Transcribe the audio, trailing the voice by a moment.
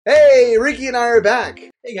Hey, Ricky and I are back.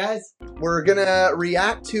 Hey guys. We're gonna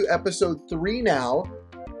react to episode 3 now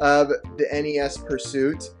of the NES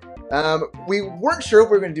Pursuit. We weren't sure if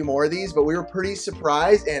we were gonna do more of these, but we were pretty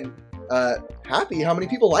surprised and happy how many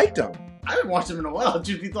people liked them. I haven't watched them in a while,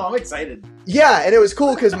 truth be told. I'm excited. Yeah, and it was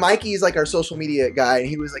cool because Mikey's like our social media guy, and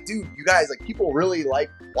he was like, dude, you guys, like, people really like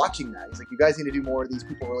watching that. He's like, you guys need to do more of these.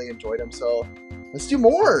 People really enjoyed them, so let's do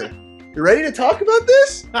more. You ready to talk about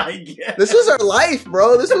this? I guess. This was our life,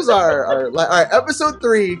 bro. This was our episode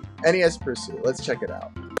 3, NES Pursuit. Let's check it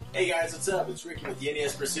out. Hey guys, what's up? It's Ricky with the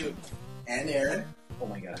NES Pursuit and Aaron. Oh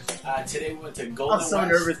my gosh. Today we went to Golden I'm so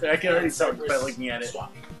West nervous there. I can already and tell by Cypress looking at it.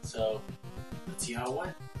 Swap meet. So, let's see how it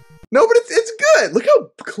went. No, but it's good. Look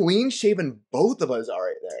how clean shaven both of us are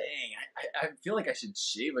right there. Dang, I feel like I should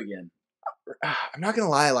shave again. I'm not gonna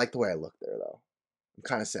lie, I like the way I look there though. I'm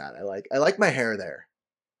kind of sad. I like my hair there.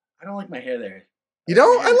 I don't like my hair there. You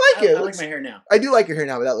don't? I like it. I like my hair now. I do like your hair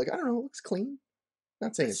now, but that look, I don't know, it looks clean.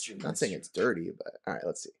 Not saying That's true, not that's saying true. it's dirty, but all right,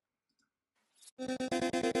 let's see.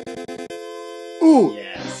 Ooh,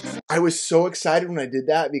 Yes. I was so excited when I did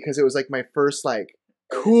that because it was like my first like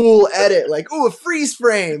cool edit. Like, ooh, a freeze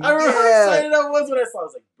frame. I remember how Yeah. excited I was when I saw it. I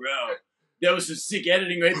was like, bro, that was some sick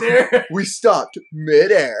editing right there. We stopped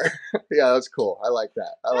midair. Yeah, that's cool. I like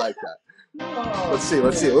that. I like that. Oh, Let's see.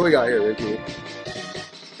 Let's see. What we got here, Ricky?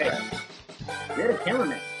 Hey, you're the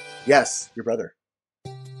cameraman. Yes, your brother.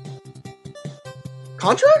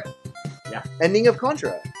 Contra? Yeah. Ending of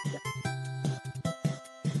Contra.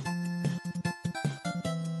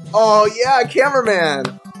 Oh yeah,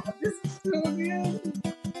 cameraman. This is so good.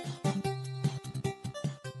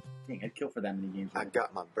 Dang, I'd kill for that many games. I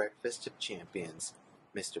got my breakfast of champions,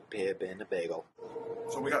 Mr. Pibb and a bagel.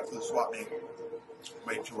 So we got to the swap meet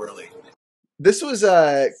way too early. This was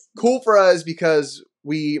cool for us because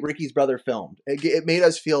Ricky's brother filmed. It made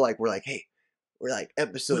us feel like we're like, hey, we're like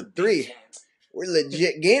episode 3. We're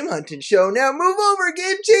legit game hunting show now. Move over,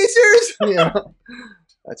 game chasers. Yeah,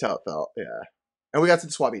 that's how it felt. Yeah, and we got to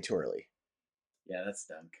the swap meet too early. Yeah, that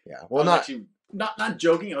stunk. Yeah, I well, was not. actually not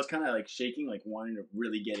joking. I was kind of like shaking, like wanting to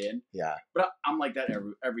really get in. Yeah, But I'm like that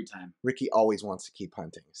every time. Ricky always wants to keep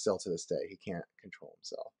hunting. Still to this day, he can't control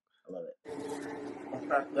himself. I love it.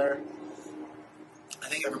 Back there. I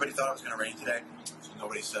think everybody thought it was going to rain today, so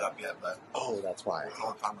nobody's set up yet, but Oh, that's why. we're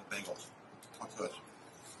on time with bagels. What's good?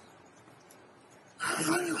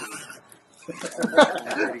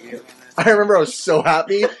 I remember I was so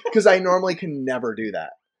happy because I normally can never do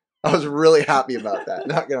that. I was really happy about that.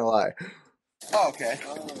 Not gonna lie. Oh, okay.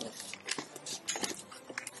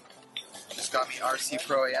 Just got me RC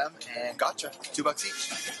Pro AM and gotcha. $2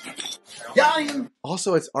 each. Yeah.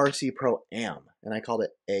 Also, it's RC Pro Am, and I called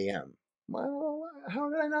it AM. Well, how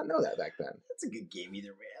did I not know that back then? That's a good game either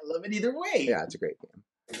way. I love it either way. Yeah, it's a great game.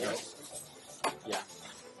 Yeah.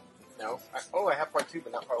 No. I have part 2,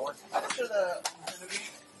 but not part 1. How much are the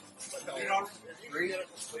 $3.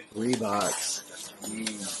 Would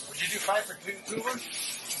you do 5 for two of them?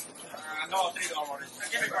 No, I'll take it all morning.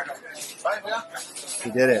 Give me 5, yeah? He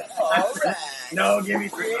did it. All right. No, give me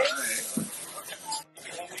 3.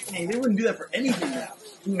 Hey, they wouldn't do that for anything now.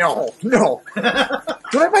 No, no. Don't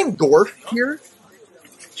I find Gorf here?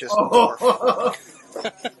 Just Oh.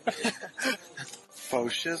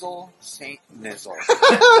 Faux shizzle, Saint Nizzle.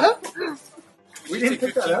 We didn't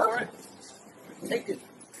pick that up. Take it.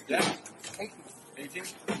 Yeah. 18?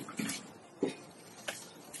 Would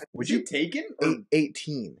Was you you taken? Or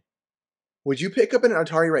 18? Would you pick up an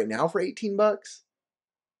Atari right now for $18?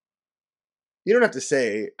 You don't have to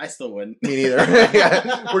say. I still wouldn't. Me neither.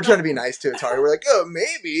 Yeah, we're trying to be nice to Atari. We're like, oh,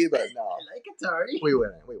 maybe, but no, I like Atari. we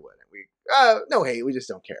wouldn't. We wouldn't. No hate. We just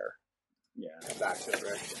don't care. Yeah. Back to it,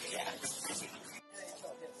 right?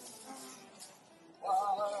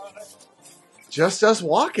 Just us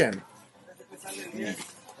walking.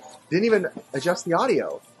 Didn't even adjust the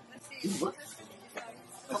audio.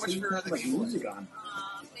 How much for the like keyboard? music on?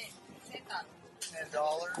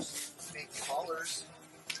 $10. Make callers.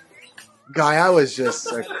 Guy, I was just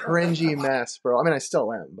a cringy mess, bro. I mean, I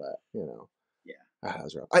still am, but you know. Yeah. That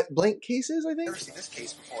was rough. Blank cases, I think. Never seen this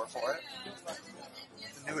case before for it.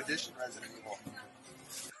 The new edition Resident Evil.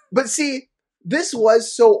 But see, this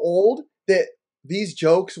was so old that these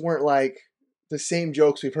jokes weren't like the same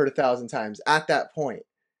jokes we've heard 1,000 times at that point.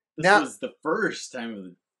 This Now- was the first time of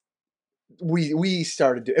the. We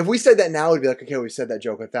started to, if we said that now, we'd be like, okay, we said that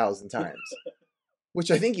joke 1,000 times. Which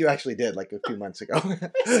I think you actually did like a few months ago. I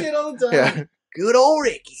see it all the time. Yeah. Good old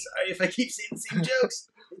Ricky. Sorry if I keep saying the same jokes.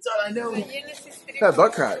 It's all I know. That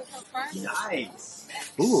butt crack. Nice.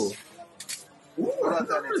 Ooh. Ooh, What about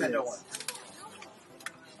that remember Nintendo this. one?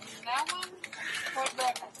 That one,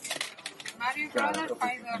 $4. Mario Brothers,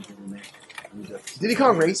 Diddy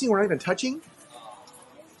Kong Racing, we're not even touching?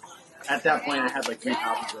 At that point, I had like 3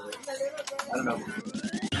 copies of it. I don't know.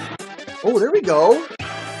 Oh, there we go.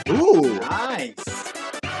 Ooh. Nice.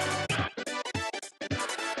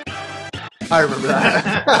 I remember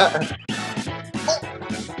that.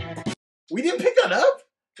 We didn't pick that up?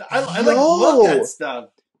 I like No. love that stuff.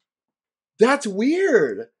 That's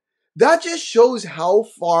weird. That just shows how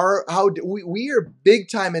far, we are big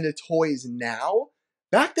time into toys now.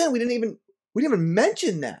 Back then, we didn't even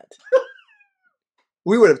mention that.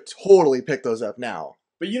 We would have totally picked those up now.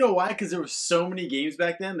 But you know why? Because there were so many games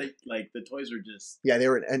back then that like the toys were just Yeah, they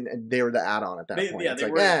were, and they were the add-on at that point. Yeah, It's they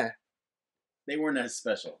like, were. They weren't as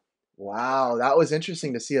special. Wow, that was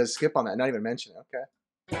interesting to see us skip on that. Not even mention it. Okay.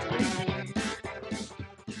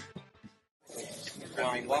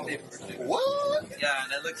 What? Yeah,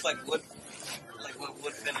 and it looks like wood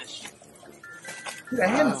finish. Dude, I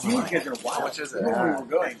hadn't seen you guys in a while. How much is it? I don't know where we're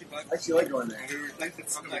going. I actually like going there.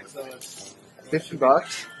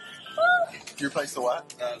 $50. Do you replace the what?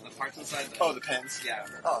 The parts inside. Oh, the pins? Yeah.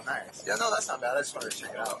 Oh, nice. Yeah, no, that's not bad. I just wanted to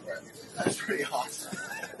check it out. But that's pretty awesome.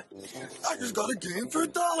 I just got a game for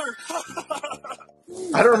 $1.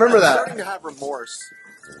 I don't remember I'm that. starting to have remorse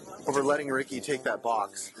over letting Ricky take that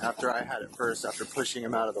box after I had it first, after pushing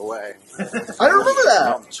him out of the way. I don't remember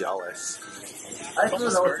that. I'm jealous. I don't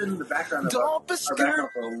know what's in the background of Don't be our scared. background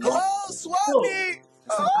for a long Oh, swap me!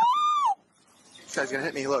 Oh. This guy's gonna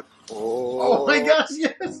hit me. Look. Oh my gosh,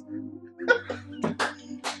 yes!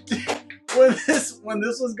 when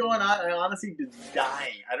this was going on, I honestly was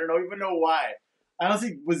dying. I don't even know why. I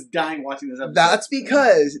honestly was dying watching this episode. That's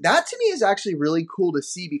because that to me is actually really cool to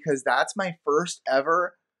see because that's my first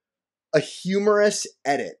ever a humorous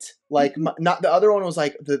edit. Like not the other one was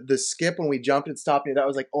like the skip when we jumped and stopped and that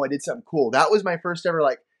was like, oh, I did something cool. That was my first ever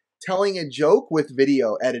like telling a joke with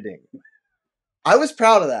video editing. I was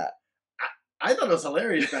proud of that. I thought it was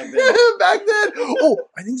hilarious back then. Back then. Oh,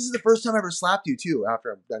 I think this is the first time I ever slapped you too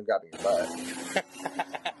after I'm done grabbing your butt.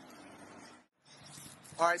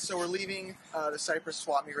 All right, so we're leaving the Cypress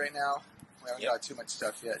swap meet right now. We haven't got too much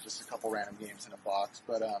stuff yet, just a couple random games in a box.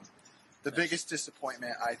 But the biggest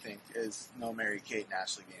disappointment, I think, is no Mary Kate and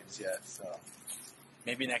Ashley games yet. So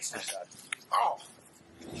Maybe next time. oh,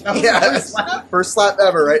 Yes. First slap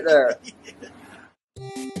ever right there.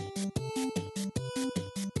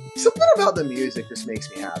 Something about the music just makes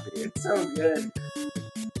me happy. It's so good.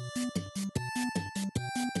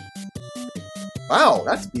 Wow,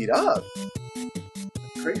 that's beat up.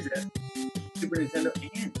 Crazy. Super Nintendo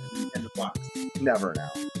and Nintendo box. Never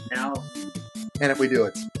now. Now, And if we do,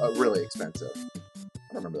 it's really expensive.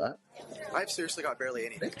 I don't remember that. I've seriously got barely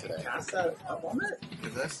anything today. pass that up on it.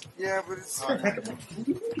 Is this? Yeah, but it's. How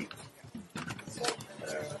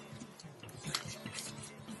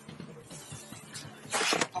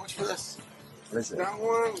much for this? What is it? That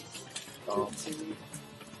one.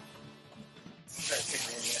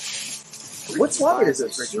 What swap meet is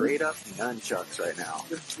this, Richard? Straight up nunchucks right now.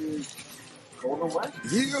 Golden what?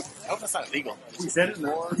 You I hope that's not illegal. We said it in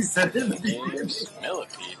the beginning.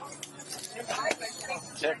 Millipede.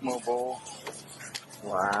 Tecmo Bowl.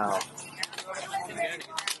 Wow.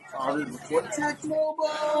 Oh, there's a Tech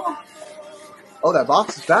Mobile. Oh, that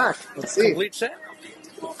box is back. Let's see. Complete set.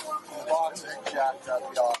 box and jacked up,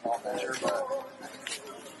 y'all, all measure, but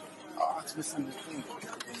it's missing the thing.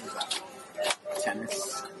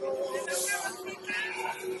 Tennis.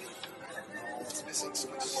 It's missing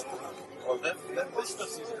some stuff. Well, this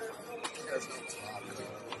stuff's easier.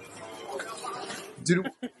 Dude.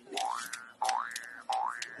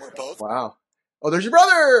 We're both. Wow. Oh, there's your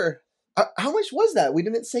brother. How much was that? We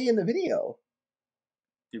didn't say in the video.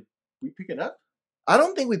 Did we pick it up? I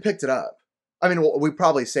don't think we picked it up. I mean, we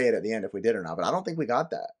probably say it at the end if we did or not, but I don't think we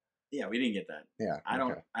got that. Yeah, we didn't get that. Yeah. I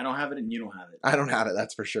don't have it and you don't have it. I don't have it,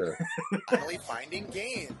 that's for sure. Finally finding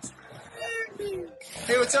games.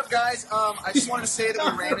 Hey, what's up, guys? I just wanted to say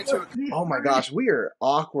that we ran into a... Oh my gosh, we are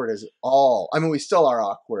awkward as all. I mean, we still are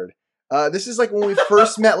awkward. This is like when we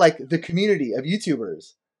first met, like the community of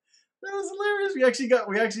YouTubers. That was hilarious. We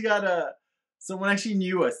actually got someone actually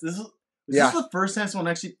knew us. This is the first time someone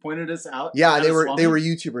actually pointed us out. Yeah, they were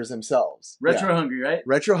YouTubers themselves. Retro Yeah. Hungry, right?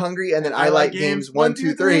 Retro Hungry, and then I Like Games 1,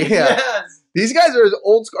 2, 3. Yeah. Yes. These guys are as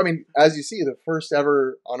old school. I mean, as you see, the first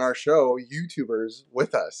ever on our show YouTubers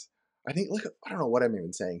with us. I think. Look, I don't know what I'm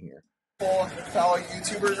even saying here. Fellow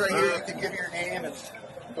YouTubers right here. You can give your name and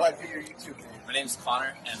go ahead and give your YouTube name. My name's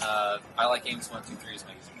Connor, and I Like Games 1, 2, 3 is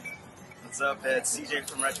my username. What's up? It's CJ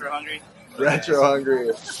from Retro Hungry. Retro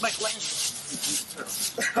hungry.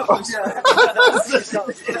 Oh, yeah.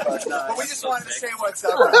 But we just wanted to say what's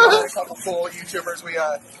up. We're a couple cool YouTubers. We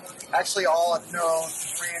actually all have known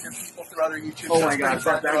random people through other YouTubers. Oh my god,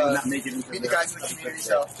 that bag would not make it into meet the guys in the community.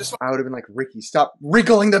 So just I would have been like, Ricky, stop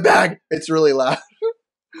wrinkling the bag. It's really loud.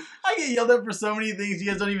 I get yelled at for so many things.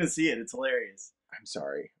 You guys don't even see it. It's hilarious. I'm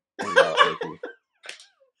sorry. I yell at Ricky.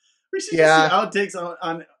 We should just do outtakes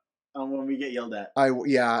on when we get yelled at. I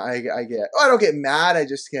get. Oh, I don't get mad. I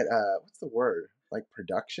just get what's the word? Like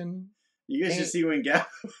production. You guys should see when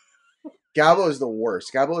Gabo is the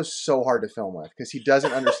worst. Gabo is so hard to film with because he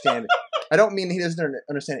doesn't understand. I don't mean he doesn't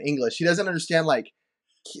understand English. He doesn't understand like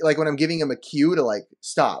when I'm giving him a cue to like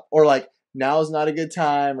stop or like now's not a good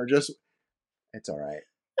time or just. It's all right.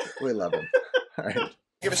 We love him. All right.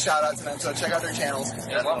 give a shout out to them. So check out their channels.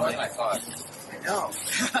 Yeah, that's what I thought. I know.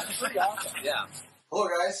 Pretty awesome. Yeah. Hello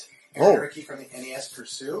guys. I'm Ricky from the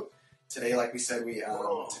NESPursuit. Today, like we said, we're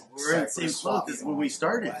in the same spot as when we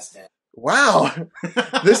started. Wow.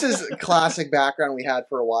 This is a classic background we had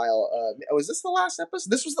for a while. Was this the last episode?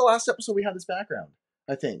 This was the last episode we had this background,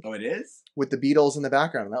 I think. Oh, it is? With the Beatles in the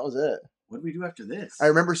background, and that was it. What did we do after this? I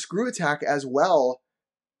remember Screw Attack as well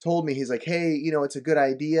told me, he's like, hey, you know, it's a good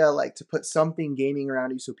idea like to put something gaming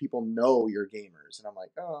around you so people know you're gamers. And I'm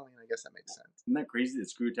like, oh, I guess that makes sense. Isn't that crazy that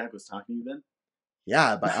Screw Attack was talking to you then?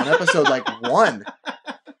 Yeah, but on episode like 1.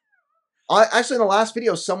 Actually, in the last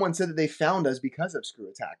video, someone said that they found us because of Screw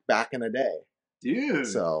Attack back in the day. Dude.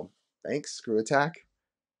 So, thanks, Screw Attack.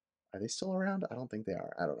 Are they still around? I don't think they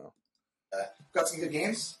are. I don't know. Got some good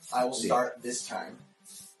games. I will start this time.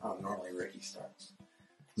 Normally, Ricky starts.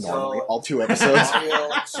 Normally, all 2 episodes. Mario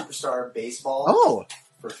Superstar Baseball. Oh.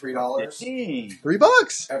 For $3. Dang.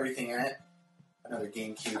 $3. Everything in it. Another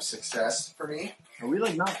GameCube success for me. Are we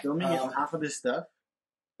like not filming half of this stuff?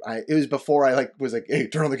 It was before I was like, hey,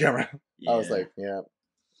 turn on the camera. Yeah. I was like, yeah.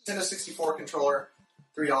 Nintendo 64 controller,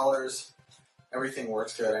 $3. Everything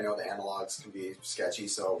works good. I know the analogs can be sketchy,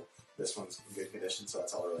 so this one's in good condition, so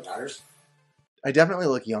that's all that really matters. I definitely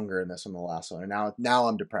look younger in this one than the last one, and now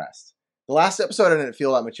I'm depressed. The last episode I didn't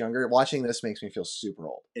feel that much younger. Watching this makes me feel super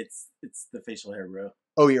old. It's the facial hair, bro.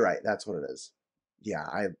 Oh, you're right. That's what it is. Yeah,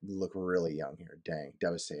 I look really young here. Dang,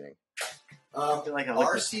 devastating. I feel like I look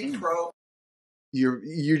RC Pro.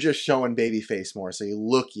 You're just showing baby face more, so you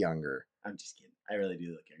look younger. I'm just kidding. I really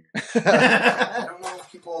do look younger. I don't know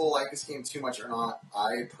if people like this game too much or not.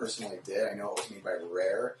 I personally did. I know it was made by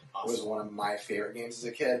Rare. Awesome. It was one of my favorite games as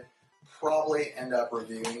a kid. Probably end up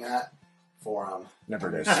reviewing that for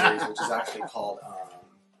Never did. series, which is actually called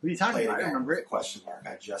what are you talking about? I remember it. Question mark.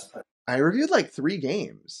 I just put. I reviewed like 3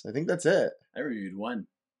 games. I think that's it. I reviewed 1.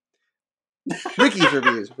 Ricky's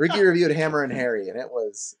reviews. Ricky reviewed Hammer and Harry, and it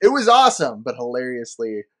was awesome, but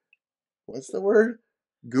hilariously, what's the word?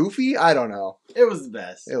 Goofy? I don't know. It was the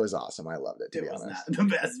best. It was awesome. I loved it, to be honest. It was not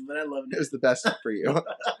the best, but I loved it. It was the best for you.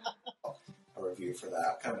 A review for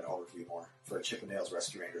that, kind of an overview more for Chippendales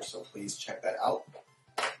Rescue Rangers, so please check that out.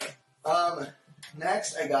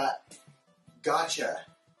 Next I got Gotcha.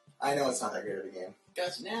 I know it's not that great of a game.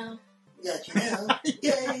 Gotcha now. Gotcha now.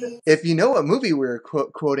 Yay! If you know what movie we're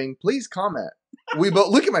quoting, please comment. We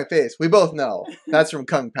both look at my face. We both know. That's from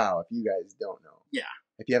Kung Pao. If you guys don't know. Yeah.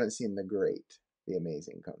 If you haven't seen the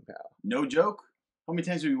amazing Kung Pao. No joke. How many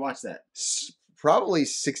times did we watch that? Probably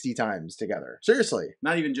 60 times together. Seriously.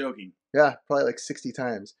 Not even joking. Yeah, probably like 60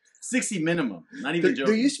 times. 60 minimum. Not even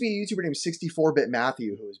joking. There used to be a YouTuber named 64-Bit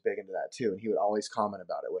Matthew who was big into that too, and he would always comment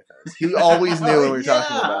about it with us. He always knew when we were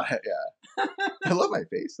talking about it. Yeah. I love my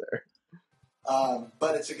face there.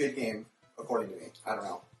 But it's a good game, according to me. I don't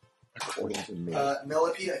know. According to me.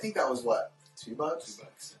 Millipede, I think that was what? $2?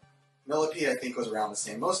 $2. Millipede, I think, was around the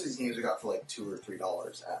same. Most of these games we got for like $2 or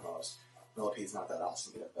 $3 at most. Millipede's not that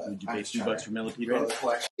awesome yet, but would you pay $2 for Millipede,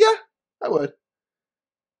 right? Yeah, I would.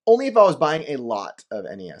 Only if I was buying a lot of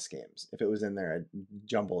NES games. If it was in there, I'd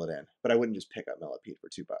jumble it in. But I wouldn't just pick up Millipede for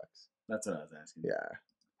 $2. That's what I was asking. Yeah.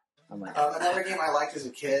 I'm like, another game I liked as a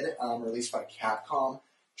kid, released by Capcom,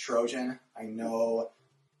 Trojan. I know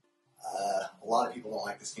a lot of people don't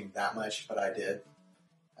like this game that much, but I did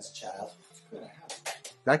as a child.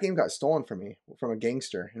 That game got stolen from me, from a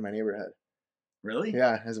gangster in my neighborhood. Really?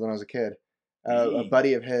 Yeah, as when I was a kid. A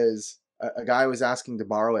buddy of his, a guy was asking to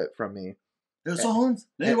borrow it from me. And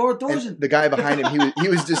the guy behind him, he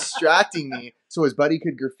was distracting me so his buddy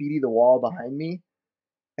could graffiti the wall behind me.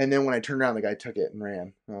 And then when I turned around, the guy took it and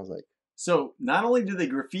ran. And I was like... So, not only did they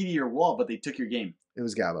graffiti your wall, but they took your game. It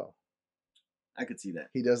was Gabo. I could see that.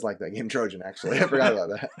 He does like that game, Trojan, actually. I forgot about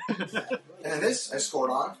that. And this I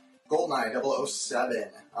scored on. GoldenEye 007.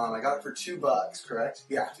 I got it for $2, correct?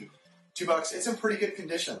 Yeah, $2. It's in pretty good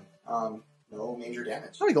condition. No major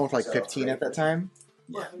damage. Probably going for like So, 15 at that time.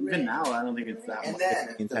 Yeah, even now, I don't think it's that And much.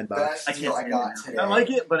 then the $10. best I deal can't I stand got it today now. I like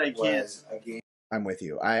it, but I can't. was a game. I'm with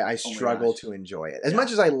you. I struggle gosh. to enjoy it. As Yeah.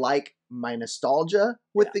 much as I like my nostalgia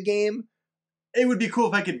with Yeah. the game, It would be cool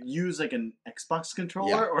if I could use like an Xbox controller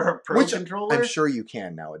Yeah. or a Pro Which controller. I'm sure you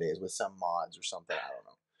can nowadays with some mods or something. I don't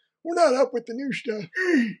know. We're not up with the new stuff.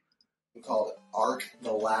 Called Ark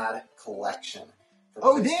the Lad Collection. For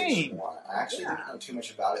Oh, PlayStation dang. 1. I actually didn't know too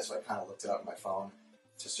much about it, so I kind of looked it up on my phone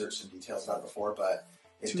to search some details about it before, but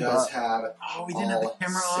it $2. does have Oh, we didn't have the all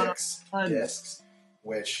camera 6 on. discs,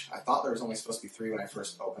 which I thought there was only supposed to be 3 when I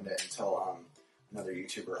first opened it until another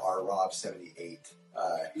YouTuber, rrob78,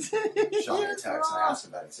 shot me a text and I asked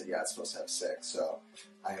him about it. He said, yeah, it's supposed to have 6, so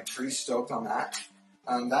I am pretty stoked on that.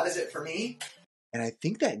 That is it for me. And I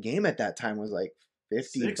think that game at that time was like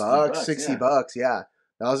 50 $60 bucks, 60 yeah. bucks. Yeah.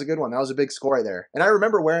 That was a good one. That was a big score right there. And I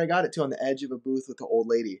remember where I got it to, on the edge of a booth with the old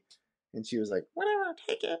lady. And she was like, whatever,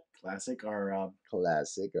 take it. Classic or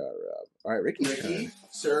Classic. All right, Ricky. Ricky,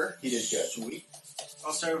 sir, he did good. Sweet.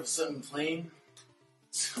 I'll start with something plain.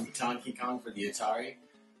 Some Donkey Kong for the Atari.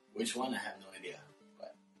 Which one? I have no idea.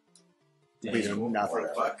 But We know nothing.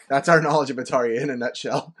 $1. That's our knowledge of Atari in a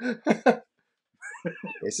nutshell.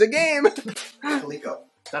 It's a game. Coleco.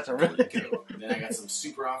 that's a really good one. Then I got some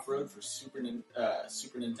Super Off Road for Super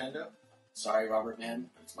Nintendo. Sorry, Robert, man,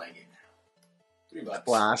 but it's my game now. $3.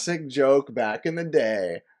 Classic joke back in the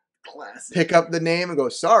day. Classic. Pick up the name and go,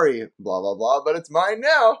 sorry, blah, blah, blah, but it's mine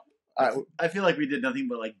now. I feel like we did nothing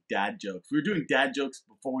but like dad jokes. We were doing dad jokes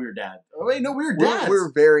before we were dad. Oh wait, no, we were dads.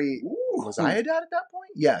 We're very... Ooh. Was I a dad at that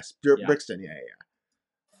point? Yes. Yeah. Brixton, yeah.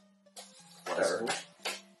 Whatever.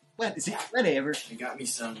 Whatever. I got me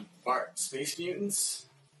some Bart Space Mutants,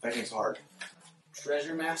 That game's hard.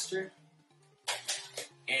 Treasure Master,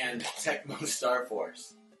 and Tecmo Star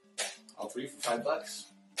Force. All 3 for $5.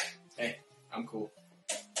 Hey, I'm cool.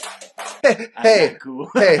 Hey, Cool.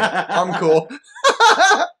 hey, I'm cool.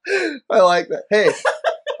 I like that. Hey,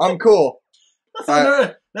 I'm cool.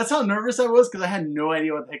 That's how nervous I was because I had no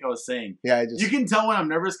idea what the heck I was saying. Yeah, I just... You can tell when I'm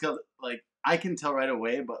nervous because like I can tell right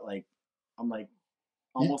away, but like I'm like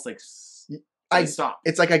almost like I stop.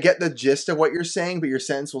 It's like I get the gist of what you're saying, but your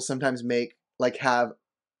sentence will sometimes have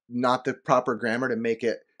not the proper grammar to make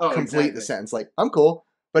it complete the sentence. Like, I'm cool,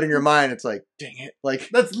 but in your mind, it's like, dang it. Like,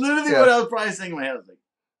 That's literally what I was probably saying in my head. I was like,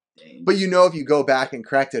 dang. But you know, if you go back and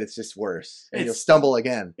correct it, it's just worse, and you'll stumble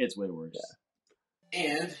again. It's way worse. Yeah.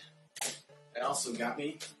 And it also got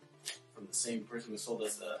me from the same person who sold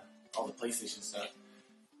us all the PlayStation stuff.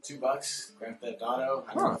 $2. Grand Theft Auto.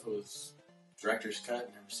 I don't know if it was director's cut.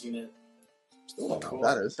 Never seen it. Still don't know Cool.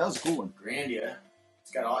 what that is. That was a cool one. Grandia.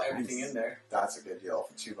 It's got everything in there. That's a good deal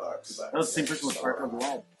for $2. That was the same person with Parker of the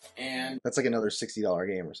Wild. And That's like another $60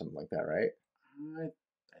 game or something like that, right? I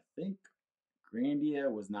think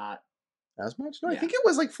Grandia was not As much? No, I Yeah. think it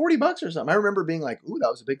was like $40 or something. I remember being like, ooh, that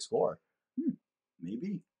was a big score.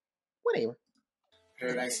 maybe. Whatever.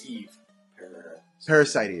 Paradise Eve.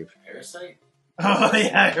 Parasite Eve. Parasite? Oh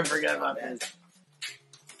yeah, I forgot about this.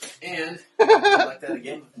 And I like that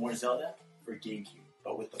again with more Zelda for GameCube,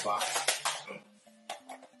 but with the box.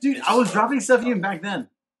 Dude, I was dropping stuff even back then.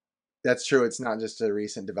 That's true. It's not just a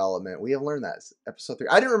recent development. We have learned that. Episode 3.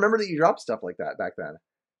 I didn't remember that you dropped stuff like that back then.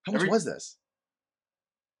 How much was this?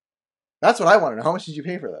 That's what I want to know. How much did you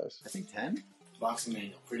pay for those? I think 10. Boxing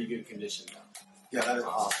manual, pretty good condition though. Yeah, that is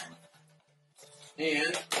awesome.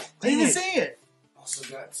 And I didn't see it. also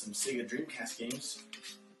got some Sega Dreamcast games.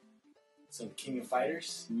 Some King of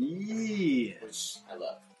Fighters, Yeah. which I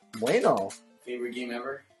love. Bueno. Favorite game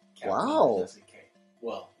ever? Wow. vs. K.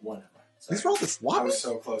 Well, one of them. These were all the I swap. was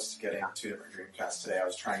so close to getting 2 different Dreamcasts today. I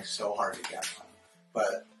was trying so hard to get them,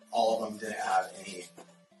 but all of them didn't have any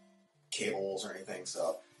cables or anything,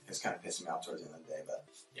 so it was kind of pissing me off towards the end of the day. But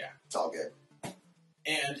Yeah. it's all good.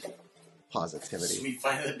 And Positivity. sweet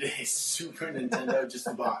find of the day, Super Nintendo, just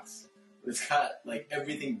a box. It's got like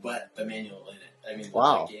everything but the manual in it. I mean,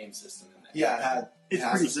 Wow. the game system in there. Yeah, it had. It's it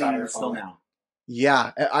has pretty the clean still styrofoam. now.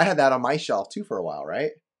 Yeah, I had that on my shelf too for a while,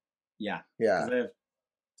 right? Yeah. Yeah. 'Cause I have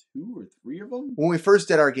 2 or 3 of them. When we first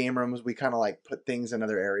did our game rooms, we kind of like put things in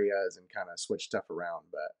other areas and kind of switched stuff around.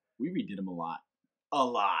 But We redid them a lot. A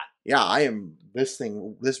lot. yeah, this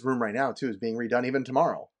room right now too is being redone even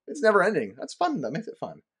tomorrow. It's never ending. That's fun. That makes it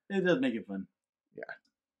fun. It does make it fun.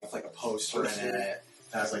 With like a poster in it,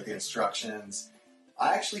 that has like the instructions.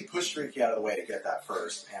 I actually pushed Ricky out of the way to get that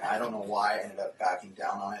first, and I don't know why I ended up backing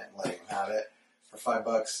down on it and letting him have it for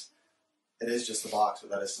 $5. It is just the box, but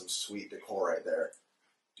that is some sweet decor right there.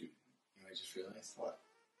 Dude, you know what I just realized? What?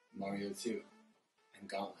 Mario 2 and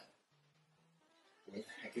Gauntlet. Where the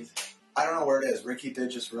heck is it? I don't know where it is. Ricky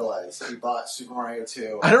did just realize he bought Super Mario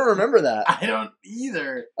 2. I don't remember that. I don't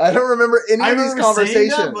either. I don't remember any of these conversations. Saying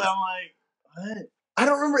that, but I'm like, what? I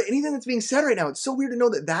don't remember anything that's being said right now. It's so weird to know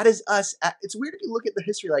that is us. It's weird if you look at the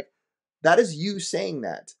history, like, that is you saying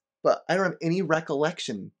that. But I don't have any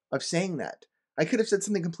recollection of saying that. I could have said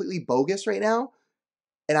something completely bogus right now,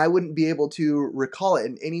 and I wouldn't be able to recall it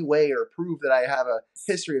in any way or prove that I have a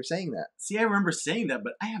history of saying that. See, I remember saying that,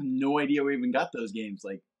 but I have no idea we even got those games.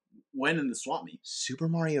 Like, when in the Swap Me? Super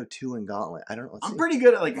Mario 2 and Gauntlet. I don't know. I'm pretty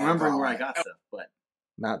good at like remembering where I got stuff, but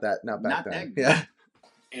not back not then. that good. Yeah.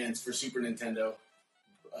 And it's for Super Nintendo,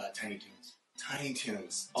 Tiny Toons. Tiny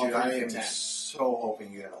Toons. All Dude, I am 10. so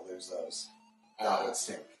hoping you're going to lose those. That would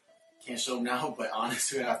stink. Can't show them now, but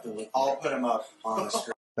honestly, we have to look. I'll put them up on the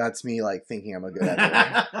screen. That's me, like, thinking I'm a good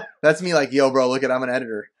editor. That's me, like, yo, bro, look I'm an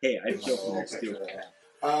editor. Hey, I show for next too.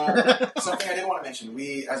 Something I did want to mention.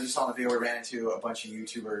 We, as you saw in the video, we ran into a bunch of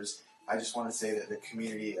YouTubers. I just want to say that the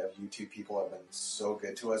community of YouTube people have been so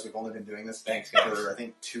good to us. We've only been doing this for, I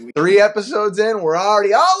think, 2 weeks. 3 episodes in, we're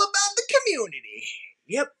already all about the community.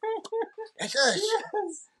 Yep. That's us.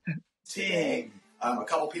 Today, a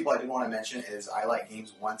couple people I did want to mention is I Like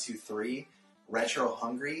Games 1, 2, 3, Retro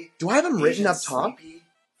Hungry. Do I have them written Asian up top? Sleepy,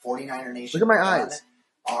 49er Nation. Look at my 1, eyes.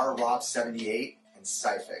 R Rob 78, and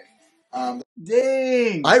Syphic.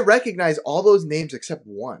 Dang! I recognize all those names except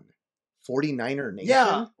one. 49er Nation?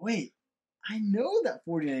 Yeah, wait. I know that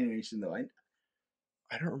 49 Nation, though.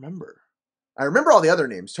 I don't remember. I remember all the other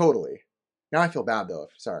names, totally. Now I feel bad, though.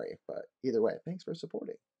 Sorry. But either way, thanks for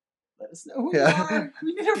supporting. Let us know who Yeah. you are.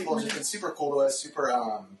 We need People have just been super cool to us, super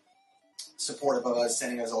supportive of us,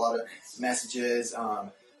 sending us a lot of messages.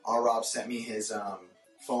 R Rob sent me his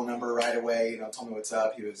phone number right away. Told me what's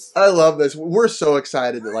up. He was. I love this. We're so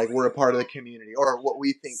excited that, like, we're a part of the community, or what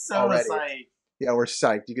we think so already. psyched. Yeah, we're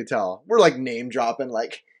psyched. You could tell. We're, like, name dropping,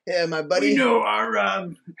 like, hey, my buddy. We know our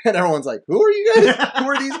And everyone's like, who are you guys? Who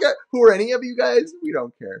are these guys? Who are any of you guys? We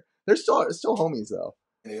don't care. They're still homies, though.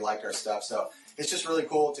 They like our stuff, so it's just really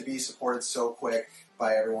cool to be supported so quick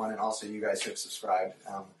by everyone, and also you guys who have subscribed.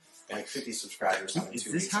 Like 50 subscribers in 2 weeks.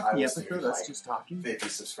 Is this half the was episode? thinking, That's like, just talking. 50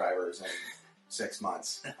 subscribers in 6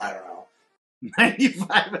 months. I don't know.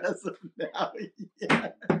 95 as of now.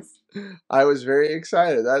 Yes. I was very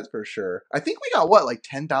excited, that's for sure. I think we got, what, like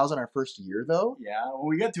 10,000 our first year, though? Yeah, when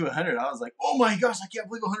we got to 100, I was like, oh my gosh, I can't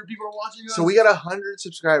believe 100 people are watching us. So we got 100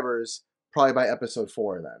 subscribers probably by episode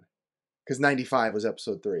 4 then. Because 95 was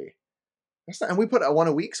episode 3. That's not, and we put one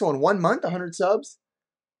a week, so in 1 month, 100 subs.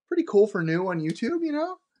 Pretty cool for new on YouTube, you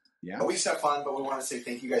know? Yeah. But we just have fun, but we want to say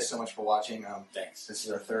thank you guys so much for watching. Thanks. This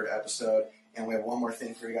is our 3rd episode, and we have one more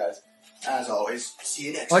thing for you guys. As always, see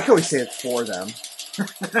you next I like time. how we say it for them.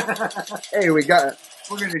 Hey, We're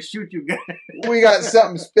gonna shoot you guys. we got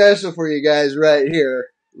something special for you guys right here.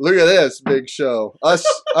 Look at this big show. Us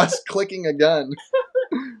clicking a gun.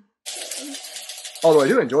 Although I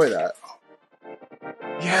do enjoy that.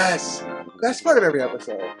 Yes! Best part of every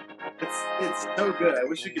episode. It's so good. I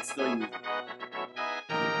wish we could still use it.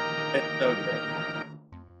 It's so good.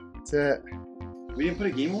 That's it. We didn't put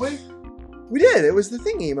a game away? We did. It was the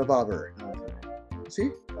thing game above her.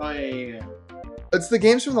 See? Oh, yeah. It's the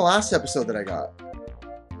games from the last episode that I got.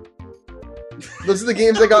 Those are the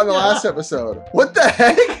games I got in the last episode. What the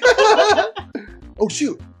heck? Oh,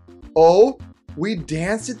 shoot. Oh, we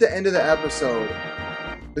danced at the end of the episode.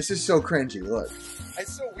 This is so cringy. Look.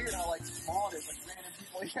 It's so weird how, like, small it is. Like, random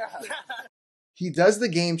people, yeah. He does the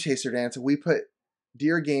Game Chaser dance, and we put,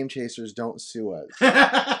 "Dear Game Chasers, don't sue us."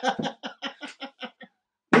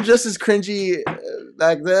 We're just as cringy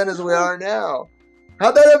back then as we are now.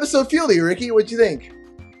 How'd that episode feel to you, Ricky? What'd you think?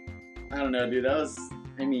 I don't know, dude. That was,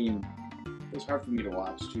 I mean, it was hard for me to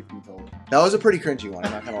watch, truth be told. That was a pretty cringy one,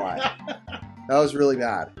 I'm not gonna lie. That was really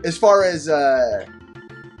bad. As far as,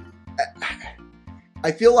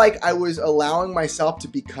 I feel like I was allowing myself to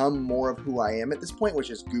become more of who I am at this point, which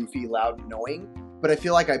is goofy, loud, and annoying. But I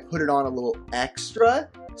feel like I put it on a little extra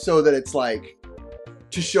so that it's like,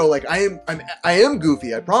 to show like I am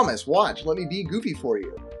goofy, I promise. Watch, let me be goofy for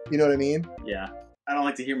you. You know what I mean? Yeah. I don't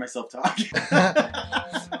like to hear myself talk.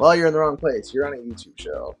 Well, you're in the wrong place. You're on a YouTube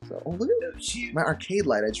show. So, oh, look at my arcade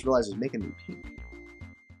light. I just realized is making me pink.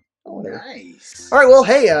 Oh, whatever. Nice. All right, well,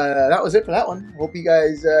 hey, that was it for that one. Hope you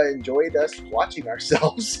guys enjoyed us watching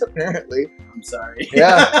ourselves, apparently. I'm sorry.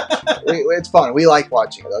 Yeah, it's fun. We like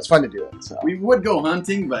watching it. It's fun to do it. So. We would go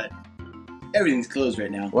hunting, but everything's closed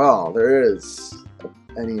right now. Well, there is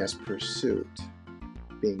a NESPursuit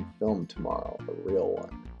being filmed tomorrow, a real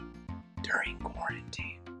one. During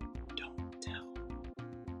quarantine. Don't tell.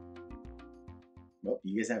 Well,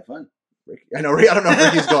 you guys have fun. Ricky. I don't know if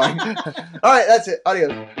Ricky's going. All right, that's it.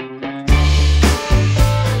 Adios.